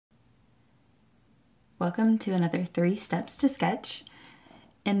Welcome to another 3 steps to sketch.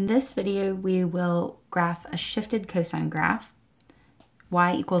 In this video, we will graph a shifted cosine graph.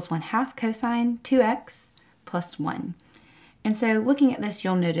 Y equals 1/2 cosine 2x plus 1. And so looking at this,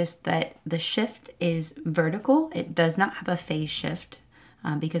 you'll notice that the shift is vertical. It does not have a phase shift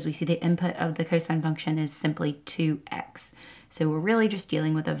because we see the input of the cosine function is simply 2x. So we're really just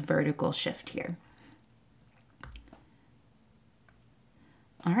dealing with a vertical shift here.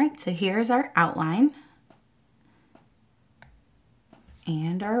 All right, so here's our outline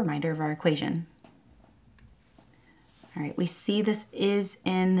and our reminder of our equation. All right, we see this is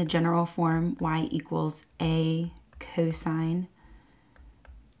in the general form, y equals a cosine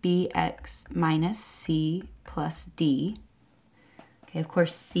bx minus c plus d. Okay, of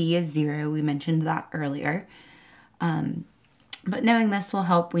course, c is 0. We mentioned that earlier. But knowing this will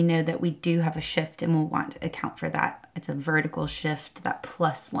help. We know that we do have a shift and we'll want to account for that. It's a vertical shift, that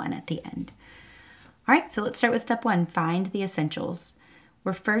plus 1 at the end. All right, so let's start with step 1, find the essentials.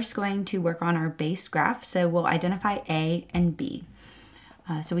 We're first going to work on our base graph, so we'll identify A and B.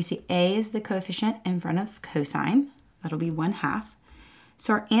 So we see A is the coefficient in front of cosine. That'll be 1/2.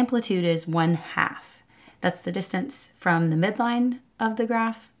 So our amplitude is 1/2. That's the distance from the midline of the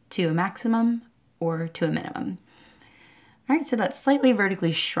graph to a maximum or to a minimum. All right, so that's slightly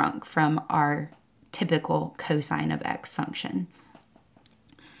vertically shrunk from our typical cosine of x function.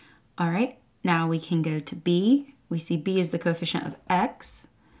 All right, now we can go to B. We see B is the coefficient of x,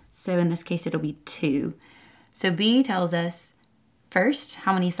 so in this case it'll be 2. So B tells us first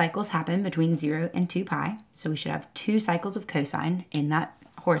how many cycles happen between 0 and 2 pi. So we should have 2 cycles of cosine in that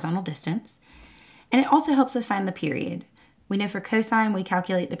horizontal distance. And it also helps us find the period. We know for cosine we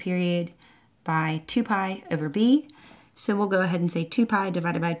calculate the period by 2 pi over B. So we'll go ahead and say 2 pi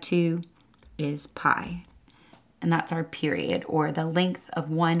divided by 2 is pi. And that's our period, or the length of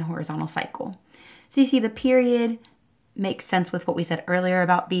one horizontal cycle. So you see the period makes sense with what we said earlier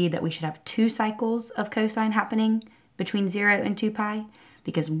about B, that we should have 2 cycles of cosine happening between 0 and 2 pi,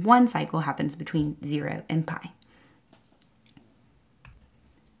 because one cycle happens between 0 and pi.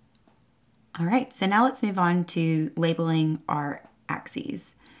 All right, so now let's move on to labeling our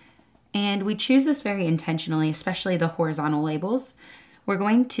axes. And we choose this very intentionally, especially the horizontal labels. We're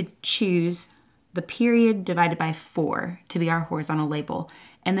going to choose the period divided by 4 to be our horizontal label.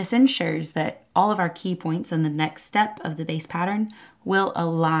 And this ensures that all of our key points in the next step of the base pattern will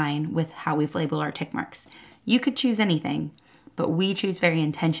align with how we've labeled our tick marks. You could choose anything, but we choose very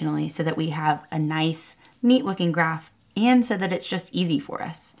intentionally so that we have a nice, neat looking graph and so that it's just easy for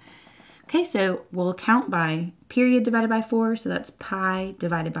us. Okay, so we'll count by period divided by 4, so that's pi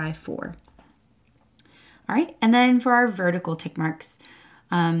divided by 4. All right, and then for our vertical tick marks,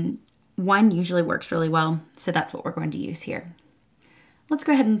 1 usually works really well, so that's what we're going to use here. Let's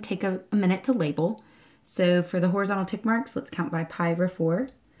go ahead and take a minute to label. So for the horizontal tick marks, let's count by pi over 4.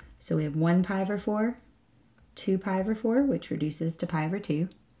 So we have 1 pi over 4, 2 pi over 4, which reduces to pi over 2,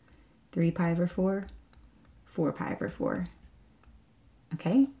 3 pi over 4, 4 pi over 4.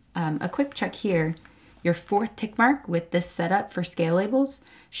 Okay. A quick check here, your 4th tick mark with this setup for scale labels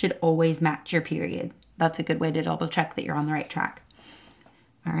should always match your period. That's a good way to double check that you're on the right track.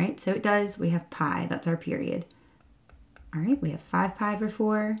 All right, so it does. We have pi, that's our period. All right, we have 5 pi over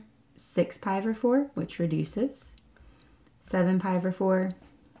 4, 6 pi over 4, which reduces, 7 pi over 4,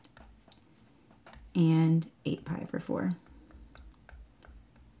 and 8 pi over 4,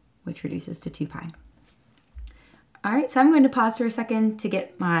 which reduces to 2 pi. All right, so I'm going to pause for a second to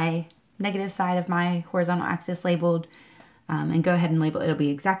get my negative side of my horizontal axis labeled and go ahead and label. It'll be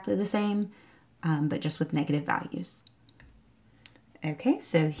exactly the same, but just with negative values. Okay,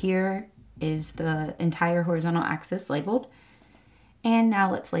 so here is the entire horizontal axis labeled. And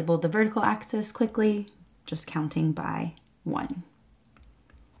now let's label the vertical axis quickly, just counting by 1.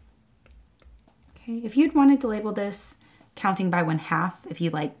 Okay, if you'd wanted to label this counting by 1/2, if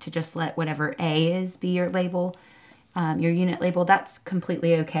you like to just let whatever A is be your label, your unit label, that's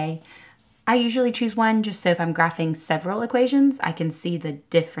completely okay. I usually choose 1 just so if I'm graphing several equations, I can see the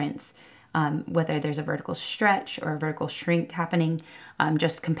difference, whether there's a vertical stretch or a vertical shrink happening,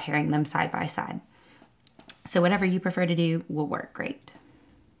 just comparing them side by side. So whatever you prefer to do will work great.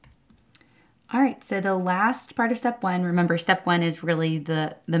 All right, so the last part of step 1, remember step 1 is really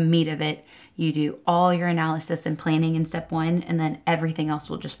the meat of it. You do all your analysis and planning in step 1, and then everything else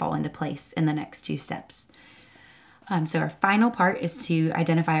will just fall into place in the next 2 steps. So our final part is to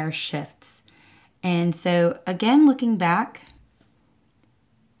identify our shifts. And so again, looking back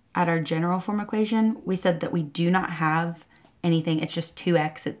at our general form equation, we said that we do not have anything. It's just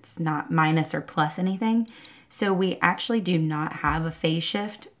 2x. It's not minus or plus anything. So we actually do not have a phase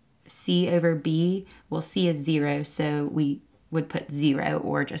shift C over B, well, C is 0, so we would put 0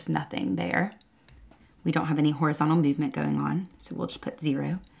 or just nothing there. We don't have any horizontal movement going on, so we'll just put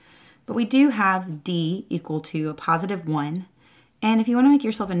 0. But we do have D equal to a positive 1. And if you want to make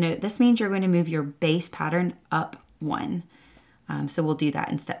yourself a note, this means you're going to move your base pattern up 1. So we'll do that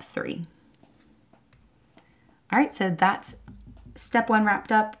in step 3. All right, so that's step 1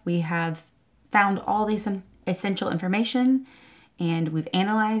 wrapped up. We have found all these essential information, and we've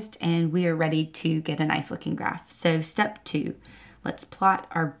analyzed, and we are ready to get a nice looking graph. So step 2, let's plot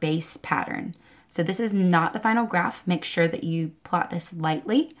our base pattern. So this is not the final graph. Make sure that you plot this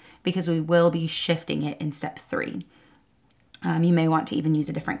lightly because we will be shifting it in step 3. You may want to even use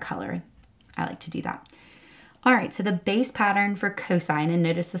a different color. I like to do that. All right, so the base pattern for cosine, and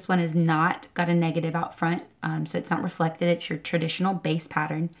notice this one is not got a negative out front, so it's not reflected. It's your traditional base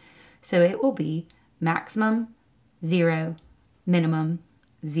pattern. So it will be maximum, 0, minimum,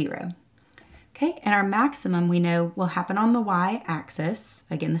 0. Okay, and our maximum we know will happen on the y-axis.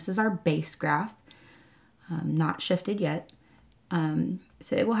 Again, this is our base graph, not shifted yet.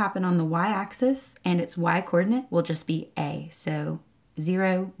 So it will happen on the y-axis, and its y-coordinate will just be a. So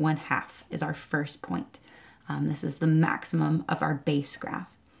 0, 1/2 is our first point. This is the maximum of our base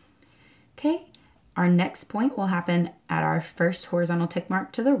graph. Okay, our next point will happen at our first horizontal tick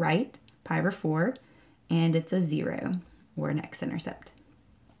mark to the right, pi over 4, and it's a 0 or an x-intercept.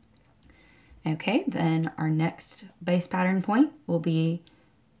 Okay, then our next base pattern point will be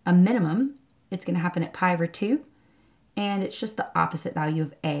a minimum. It's going to happen at pi over 2, and it's just the opposite value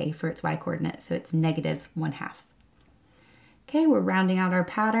of a for its y-coordinate, so it's negative 1/2. Okay, we're rounding out our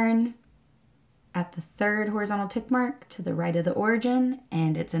pattern at the third horizontal tick mark to the right of the origin,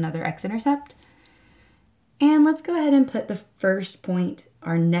 and it's another x-intercept. And let's go ahead and put the first point,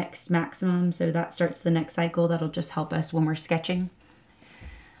 our next maximum, so that starts the next cycle. That'll just help us when we're sketching.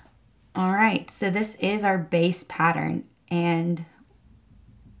 All right, so this is our base pattern, and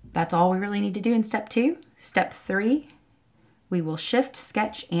that's all we really need to do in step 2. Step 3, we will shift,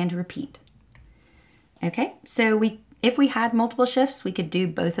 sketch, and repeat. Okay, so if we had multiple shifts, we could do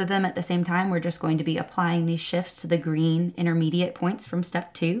both of them at the same time. We're just going to be applying these shifts to the green intermediate points from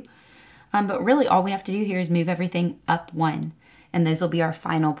step 2. But really all we have to do here is move everything up 1, and those will be our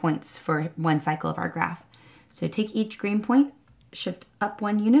final points for one cycle of our graph. So take each green point, shift up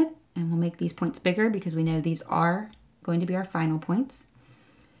 1 unit, and we'll make these points bigger because we know these are going to be our final points.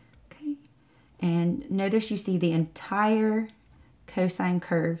 Okay, and notice you see the entire cosine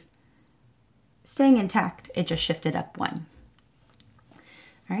curve staying intact. It just shifted up 1.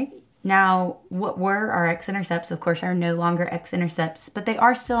 All right, now what were our x-intercepts, of course, are no longer x-intercepts, but they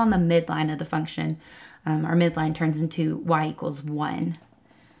are still on the midline of the function. Our midline turns into y equals 1.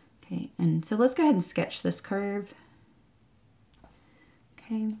 Okay, and so let's go ahead and sketch this curve.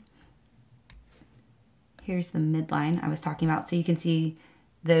 Okay, here's the midline I was talking about. So you can see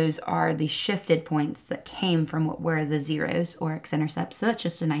those are the shifted points that came from what were the zeros or x-intercepts. So that's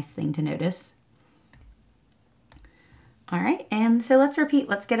just a nice thing to notice. All right, and so let's repeat.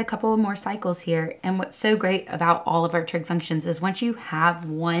 Let's get a couple more cycles here. And what's so great about all of our trig functions is once you have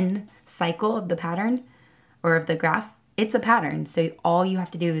one cycle of the pattern or of the graph, it's a pattern. So all you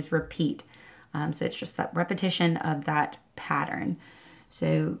have to do is repeat. So it's just that repetition of that pattern.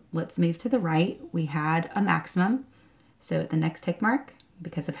 So let's move to the right. We had a maximum. So at the next tick mark,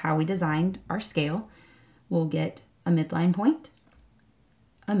 because of how we designed our scale, we'll get a midline point,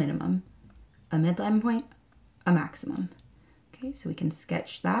 a minimum, a midline point, a maximum. Okay, so we can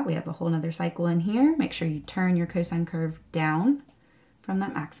sketch that. We have a whole nother cycle in here. Make sure you turn your cosine curve down from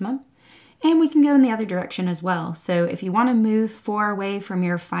that maximum. And we can go in the other direction as well. So if you want to move 4 away from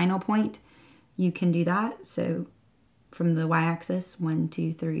your final point, you can do that. So from the y-axis, 1,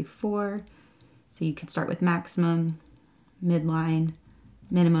 2, 3, 4. So you could start with maximum, midline,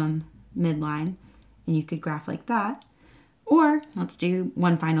 minimum, midline, and you could graph like that. Or let's do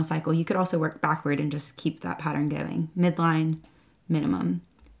one final cycle. You could also work backward and just keep that pattern going. Midline, minimum,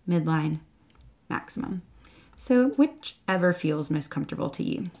 midline, maximum. So whichever feels most comfortable to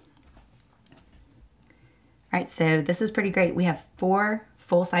you. All right, so this is pretty great. We have 4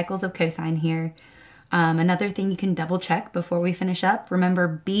 full cycles of cosine here. Another thing you can double check before we finish up, remember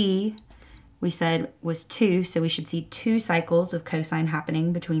B we said was 2, so we should see 2 cycles of cosine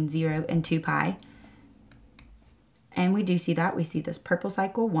happening between 0 and 2 pi. And we do see that. We see this purple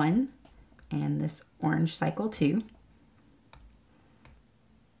cycle 1 and this orange cycle 2.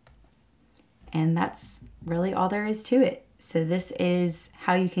 And that's really all there is to it. So this is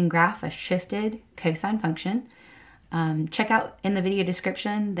how you can graph a shifted cosine function. Check out in the video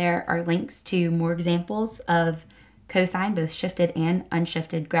description, there are links to more examples of cosine, both shifted and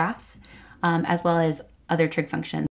unshifted graphs, as well as other trig functions.